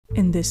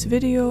In this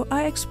video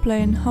I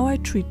explain how I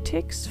treat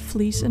ticks,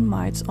 fleas and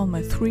mites on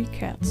my 3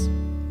 cats.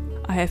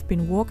 I have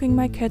been walking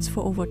my cats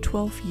for over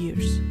 12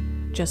 years.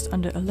 Just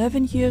under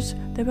 11 years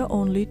there were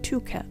only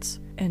 2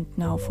 cats, and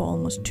now for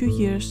almost 2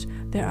 years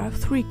there are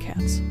 3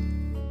 cats.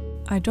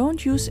 I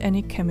don't use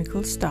any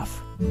chemical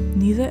stuff,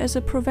 neither as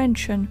a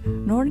prevention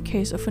nor in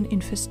case of an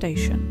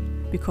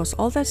infestation, because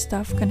all that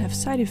stuff can have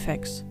side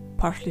effects,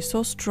 partially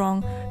so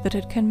strong that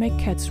it can make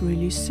cats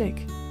really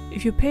sick.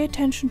 If you pay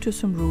attention to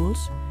some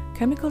rules,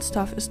 chemical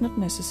stuff is not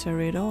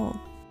necessary at all.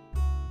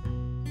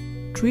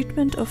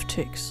 Treatment of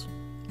ticks.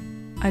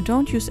 I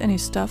don't use any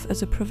stuff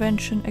as a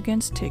prevention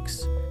against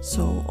ticks,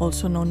 so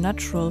also no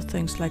natural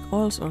things like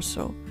oils or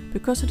so,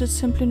 because it is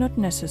simply not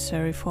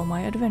necessary for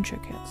my adventure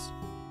cats.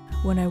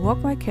 When I walk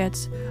my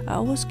cats, I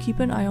always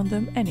keep an eye on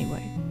them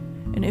anyway,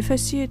 and if I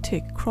see a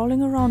tick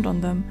crawling around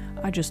on them,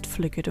 I just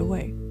flick it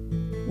away.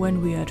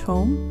 When we're at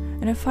home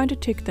and I find a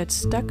tick that's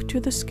stuck to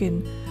the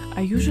skin,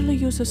 I usually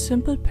use a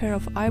simple pair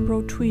of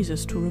eyebrow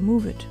tweezers to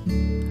remove it.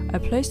 I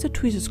place the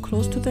tweezers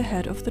close to the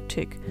head of the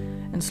tick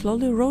and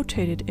slowly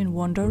rotate it in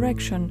one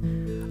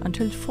direction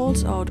until it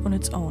falls out on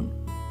its own.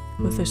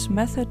 With this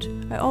method,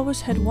 I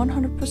always had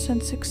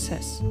 100%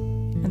 success,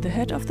 and the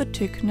head of the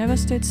tick never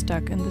stayed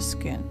stuck in the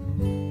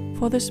skin.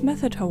 For this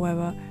method,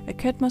 however, a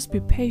cat must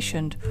be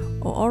patient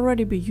or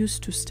already be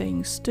used to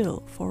staying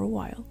still for a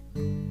while.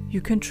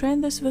 You can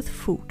train this with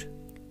food,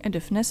 and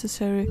if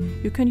necessary,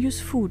 you can use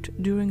food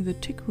during the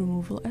tick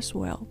removal as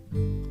well.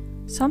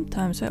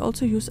 Sometimes I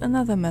also use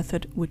another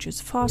method which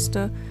is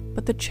faster,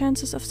 but the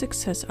chances of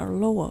success are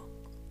lower.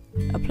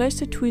 I place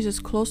the tweezers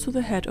close to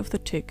the head of the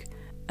tick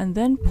and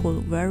then pull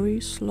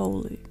very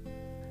slowly.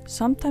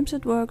 Sometimes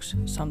it works,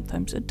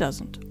 sometimes it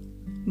doesn't.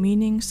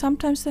 Meaning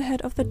sometimes the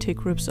head of the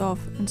tick rips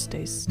off and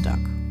stays stuck.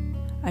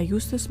 I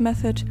use this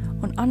method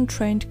on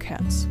untrained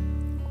cats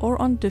or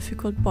on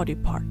difficult body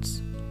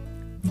parts.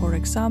 For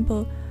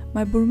example,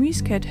 my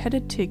Burmese cat had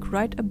a tick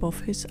right above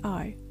his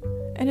eye,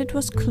 and it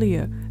was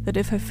clear that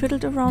if I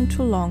fiddled around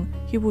too long,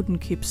 he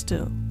wouldn't keep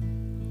still.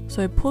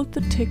 So I pulled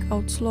the tick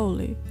out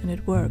slowly, and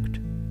it worked.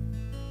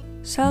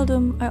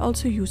 Seldom I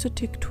also use a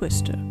tick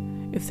twister,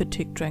 if the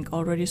tick drank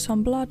already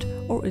some blood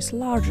or is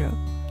larger.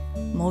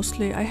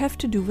 Mostly I have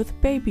to do with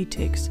baby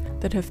ticks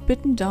that have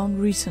bitten down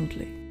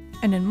recently,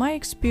 and in my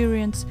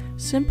experience,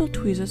 simple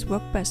tweezers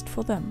work best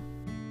for them.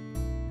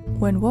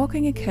 When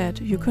walking a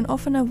cat, you can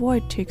often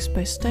avoid ticks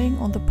by staying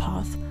on the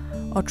path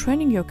or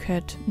training your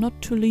cat not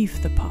to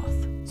leave the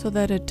path, so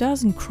that it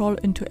doesn't crawl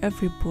into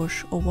every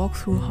bush or walk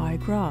through high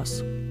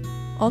grass.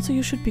 Also,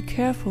 you should be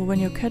careful when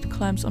your cat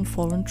climbs on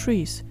fallen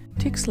trees.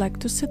 Ticks like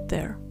to sit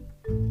there.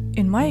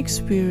 In my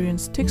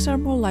experience, ticks are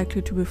more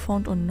likely to be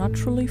found on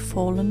naturally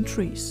fallen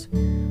trees,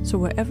 so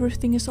where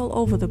everything is all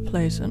over the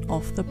place and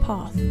off the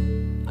path.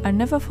 I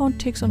never found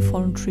ticks on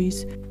fallen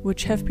trees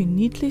which have been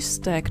neatly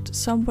stacked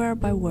somewhere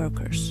by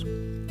workers.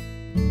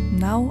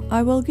 Now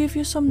I will give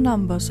you some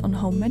numbers on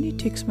how many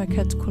ticks my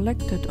cats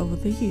collected over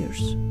the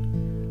years.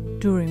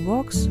 During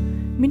walks,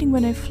 meaning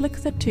when I flick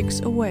the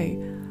ticks away,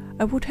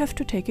 I would have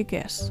to take a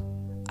guess.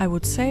 I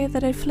would say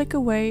that I flick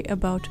away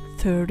about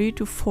 30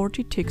 to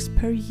 40 ticks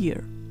per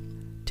year.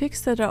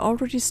 Ticks that are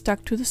already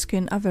stuck to the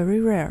skin are very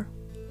rare.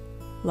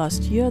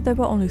 Last year there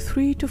were only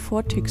 3 to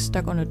 4 ticks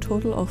stuck on a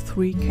total of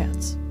 3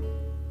 cats.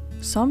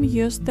 Some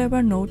years there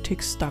were no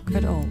ticks stuck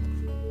at all.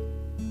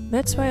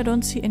 That's why I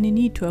don't see any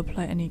need to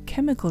apply any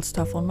chemical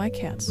stuff on my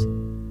cats.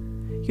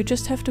 You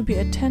just have to be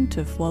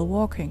attentive while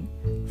walking,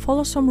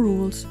 follow some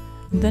rules,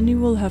 and then you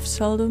will have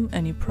seldom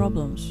any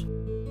problems.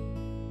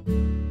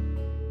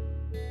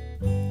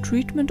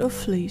 Treatment of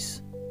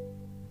fleas.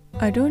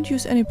 I don't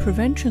use any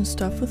prevention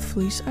stuff with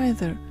fleas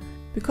either,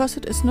 because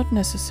it is not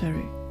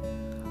necessary.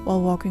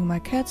 While walking my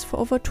cats for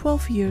over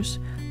 12 years,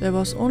 there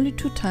was only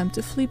 2 times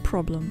a flea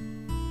problem.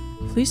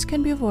 Fleas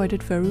can be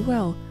avoided very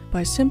well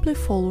by simply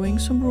following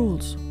some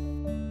rules.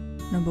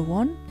 Number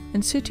 1.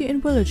 In city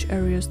and village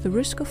areas the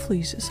risk of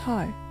fleas is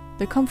high.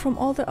 They come from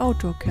all the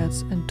outdoor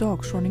cats and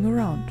dogs running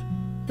around.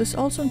 This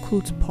also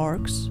includes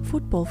parks,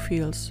 football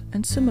fields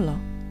and similar.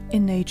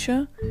 In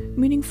nature,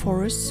 meaning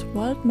forests,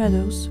 wild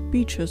meadows,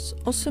 beaches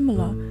or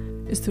similar,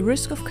 is the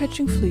risk of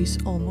catching fleas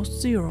almost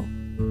zero.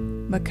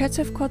 My cats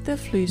have caught their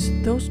fleas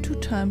those 2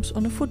 times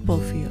on a football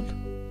field.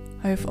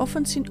 I have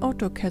often seen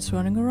outdoor cats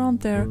running around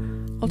there,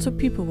 also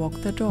people walk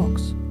their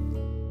dogs.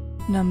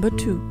 Number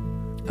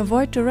 2.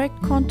 Avoid direct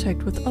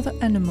contact with other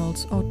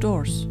animals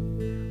outdoors.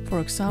 For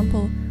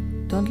example,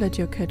 don't let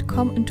your cat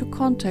come into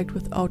contact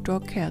with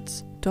outdoor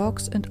cats,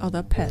 dogs and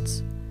other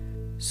pets.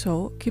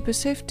 So keep a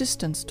safe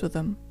distance to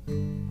them.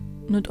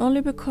 Not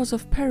only because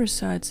of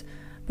parasites,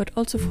 but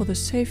also for the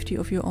safety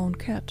of your own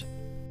cat.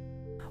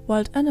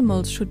 Wild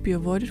animals should be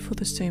avoided for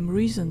the same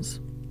reasons.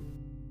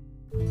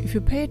 If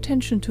you pay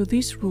attention to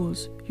these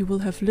rules, you will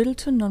have little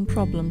to none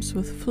problems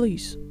with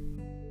fleas.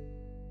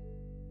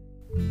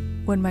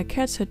 When my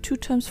cats had 2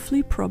 times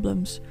flea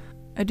problems,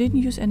 I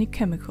didn't use any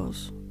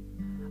chemicals.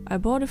 I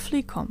bought a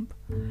flea comb,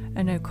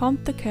 and I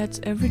combed the cats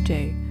every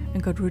day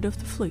and got rid of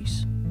the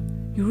fleas.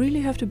 You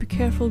really have to be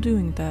careful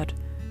doing that.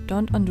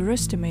 don't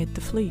underestimate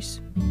the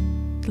fleas.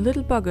 The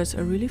little buggers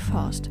are really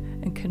fast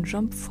and can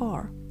jump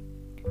far.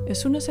 As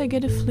soon as I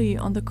get a flea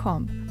on the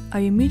comb, I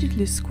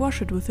immediately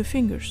squash it with the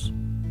fingers.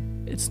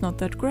 It's not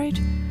that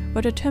great,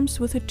 but attempts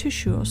with a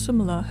tissue or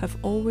similar have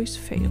always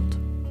failed.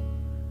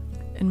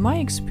 In my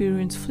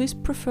experience, fleas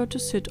prefer to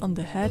sit on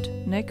the head,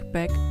 neck,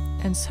 back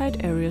and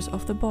side areas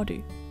of the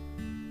body.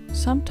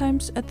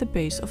 Sometimes at the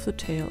base of the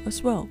tail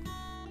as well.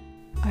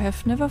 I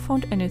have never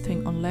found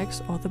anything on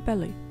legs or the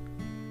belly.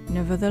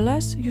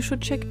 Nevertheless, you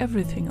should check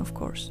everything, of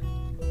course.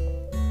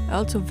 I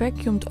also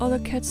vacuumed all the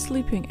cat's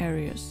sleeping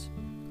areas,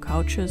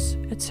 couches,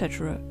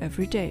 etc.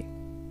 every day.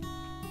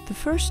 The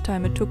first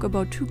time it took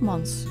about 2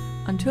 months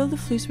until the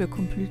fleas were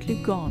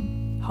completely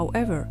gone.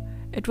 However,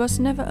 it was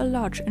never a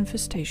large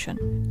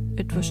infestation.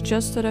 It was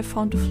just that I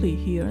found a flea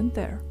here and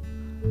there.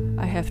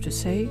 I have to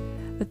say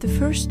that the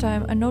first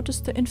time I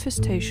noticed the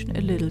infestation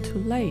a little too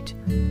late,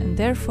 and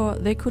therefore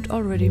they could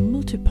already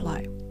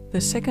multiply. The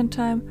second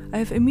time I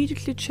have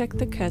immediately checked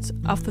the cats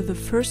after the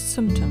first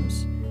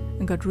symptoms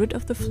and got rid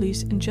of the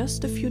fleas in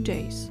just a few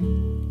days.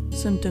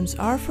 Symptoms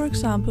are, for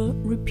example,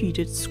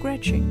 repeated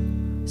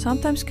scratching.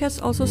 Sometimes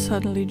cats also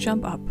suddenly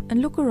jump up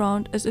and look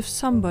around as if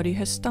somebody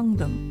has stung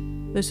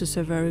them. This is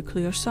a very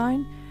clear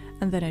sign,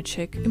 and then I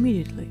check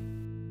immediately.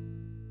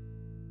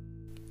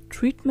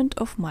 Treatment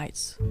of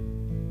mites.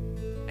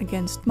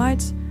 Against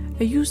mites,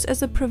 I use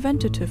as a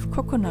preventative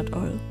coconut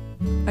oil.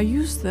 I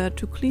use that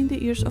to clean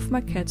the ears of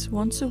my cats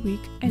once a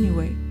week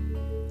anyway.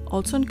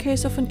 Also in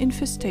case of an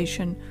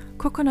infestation,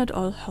 coconut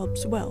oil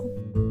helps well.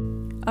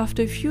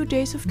 After a few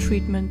days of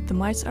treatment, the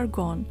mites are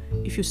gone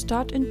if you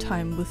start in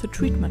time with the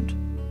treatment.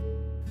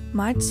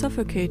 Mites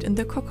suffocate in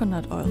the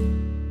coconut oil.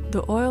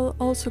 The oil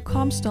also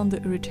calms down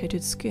the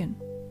irritated skin.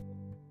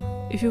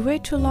 If you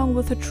wait too long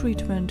with the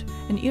treatment,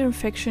 an ear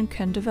infection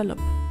can develop.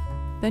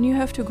 Then you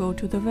have to go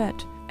to the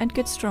vet and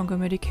get stronger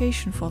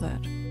medication for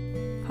that.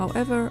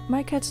 However,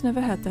 my cats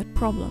never had that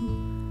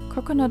problem.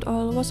 Coconut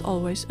oil was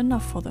always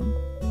enough for them.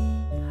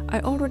 I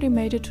already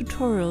made a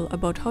tutorial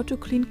about how to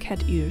clean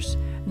cat ears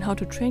and how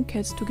to train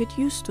cats to get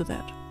used to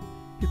that.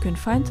 You can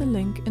find the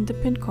link in the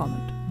pinned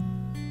comment.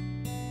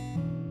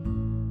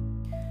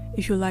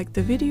 If you liked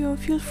the video,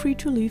 feel free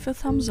to leave a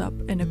thumbs up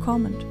and a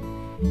comment.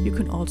 You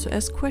can also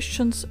ask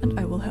questions and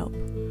I will help.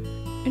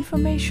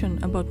 Information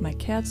about my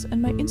cats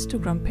and my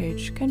Instagram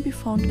page can be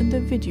found in the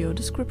video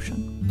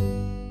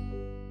description.